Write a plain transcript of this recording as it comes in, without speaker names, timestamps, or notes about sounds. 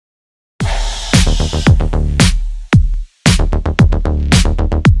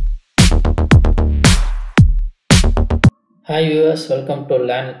Hi viewers, welcome to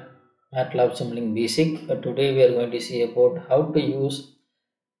Learn MATLAB Simulink Basic. Today we are going to see about how to use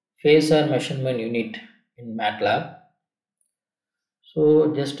Phasor Measurement Unit in MATLAB.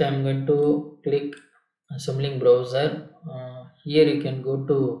 So just I am going to click Simulink browser. Here you can go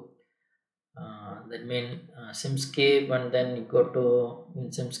to that mean Simscape, and then you go to in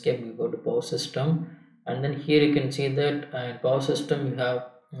Simscape you go to Power System, and then here you can see that in Power System you have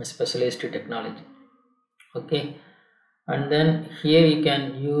specialized technology. Okay, and then here you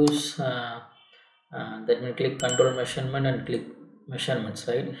can use that will click control measurement and click measurements.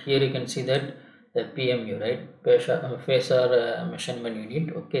 Right here you can see that the PMU, right, phasor measurement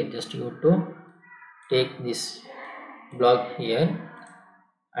unit. Okay, just you have to take this block here,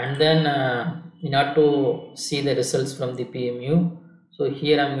 and then in order to see the results from the PMU, so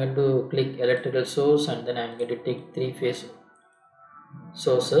here I'm going to click electrical source, and then I'm going to take three phase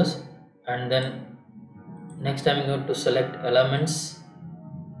sources, and then next I'm going to select elements.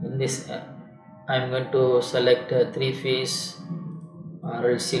 In this I'm going to select three phase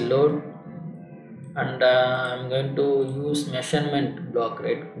RLC load, and I'm going to use measurement block.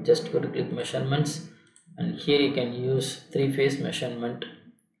 Right, just go to click measurements, and here you can use three phase measurement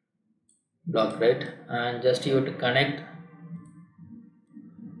block. Right, and just you have to connect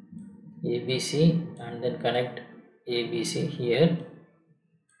ABC and then connect ABC here.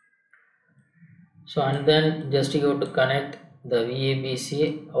 So and then just you have to connect the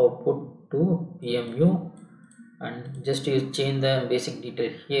VABC output to PMU, and just you change the basic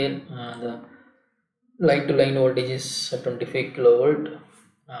detail here. The line to line voltage is 25 kilovolt,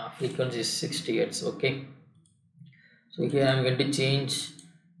 frequency is 60 Hz. Okay, so here I am going to change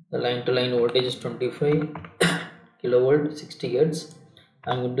the line to line voltage is 25 kilovolt, 60 Hz.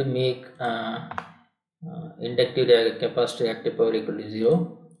 I am going to make inductive capacitor active power equal to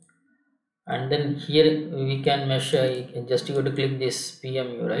 0. And then here we can measure, just you have to click this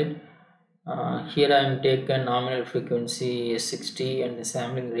PMU, right. Here I am taken nominal frequency is 60, and the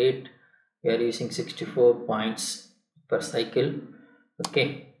sampling rate we are using 64 points per cycle.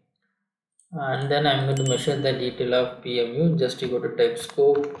 Okay, and then I am going to measure the detail of PMU. Just you go to type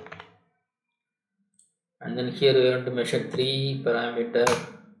scope, and then here we want to measure 3 parameter.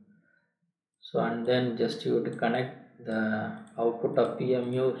 So and then just you have to connect the output of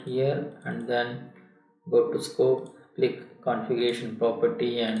PMU here, and then go to scope, click configuration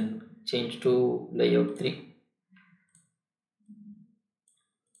property, and change to layout 3.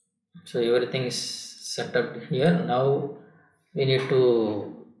 So everything is set up here. Now we need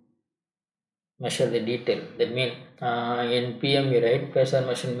to measure the detail. That means in PMU, right, phasor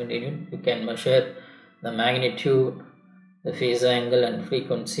measurement unit, we can measure the magnitude, the phase angle, and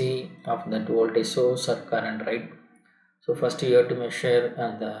frequency of that voltage source or current. Right, so first you have to measure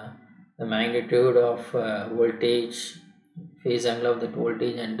the magnitude of voltage, phase angle of that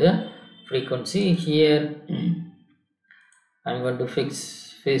voltage, and frequency. Here I'm going to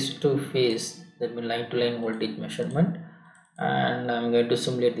fix phase to phase, that means line to line voltage measurement, and I'm going to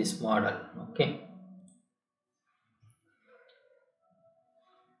simulate this model. Okay,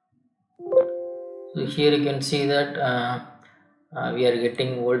 so here you can see that we are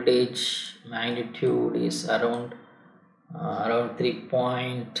getting voltage magnitude is around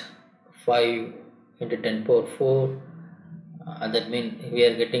 3.5 into 10 power 4. That means we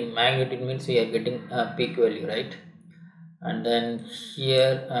are getting magnitude, means we are getting a peak value, right. And then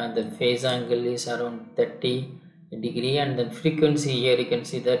here the phase angle is around 30 degree, and then frequency here you can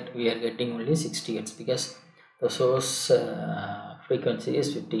see that we are getting only 60 Hz because the source frequency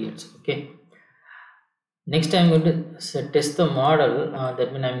is 50 Hz. Okay, next I'm going to test the model.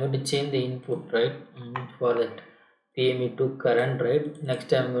 That means I'm going to change the input, right, for that PMU to current. Right,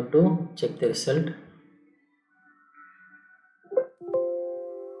 next I'm going to check the result.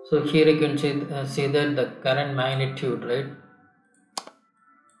 So here you can see that the current magnitude, right,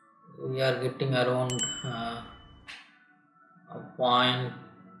 we are getting around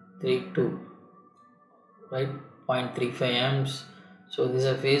 0.32, right, 0.35 amps. So this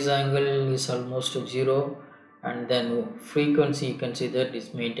phase angle is almost 0, and then frequency you can see that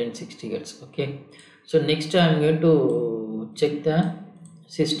is maintained 60 Hz. Okay, so next I am going to check the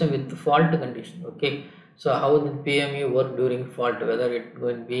system with the fault condition. Okay, so how the PMU work during fault, whether it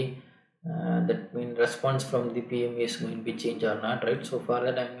going to be that mean response from the PMU is going to be changed or not, right. So for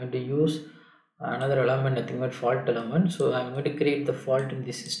that I'm going to use another element, nothing but fault element. So I'm going to create the fault in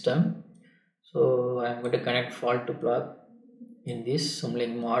the system. So I'm going to connect fault block in this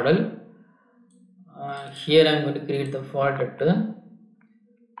Simulink model. Here I'm going to create the fault at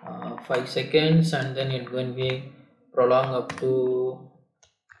 5 seconds, and then it's going to be prolong up to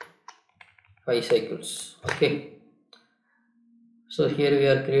 5 cycles. Okay, So here we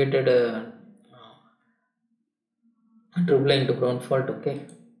are created a true blind to ground fault. Okay,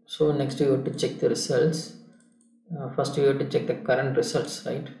 so next we have to check the results. First we have to check the current results,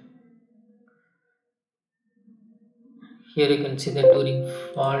 right? Here you can see that during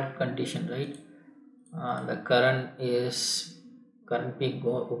fault condition, right, the current peak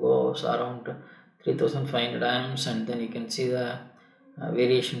goes around 3500 amps, and then you can see the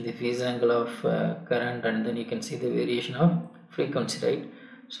variation in the phase angle of current, and then you can see the variation of frequency, right?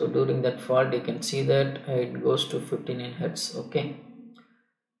 So during that fault you can see that it goes to 59 hertz. Okay,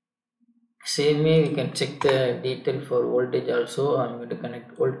 same way we can check the detail for voltage also. I'm going to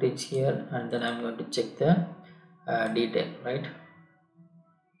connect voltage here, and then I'm going to check the detail, right?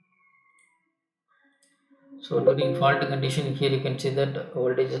 So during fault condition, here you can see that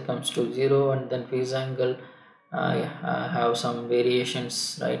voltage comes to 0, and then phase angle have some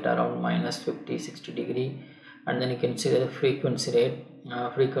variations, right, around minus 50-60 degree. And then you can see the frequency rate,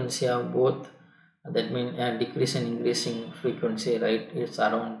 frequency of both, that means decrease and increasing frequency, right, it's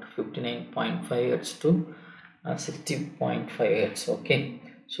around 59.5 hertz to 60.5 hertz. Okay,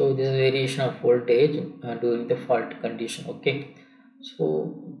 so this is variation of voltage during the fault condition. Okay,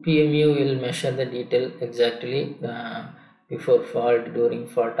 so PMU will measure the detail exactly before fault, during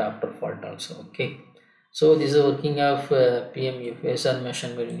fault, after fault also. Okay, so this is working of PMU, phasor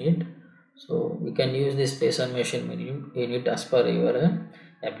measurement unit. So we can use this phasor measurement unit as per your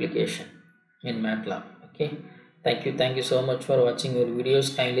application in MATLAB. Okay, thank you so much for watching your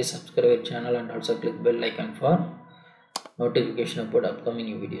videos. Kindly subscribe our channel and also click bell icon for notification about upcoming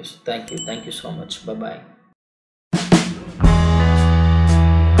new videos. Thank you so much. Bye bye.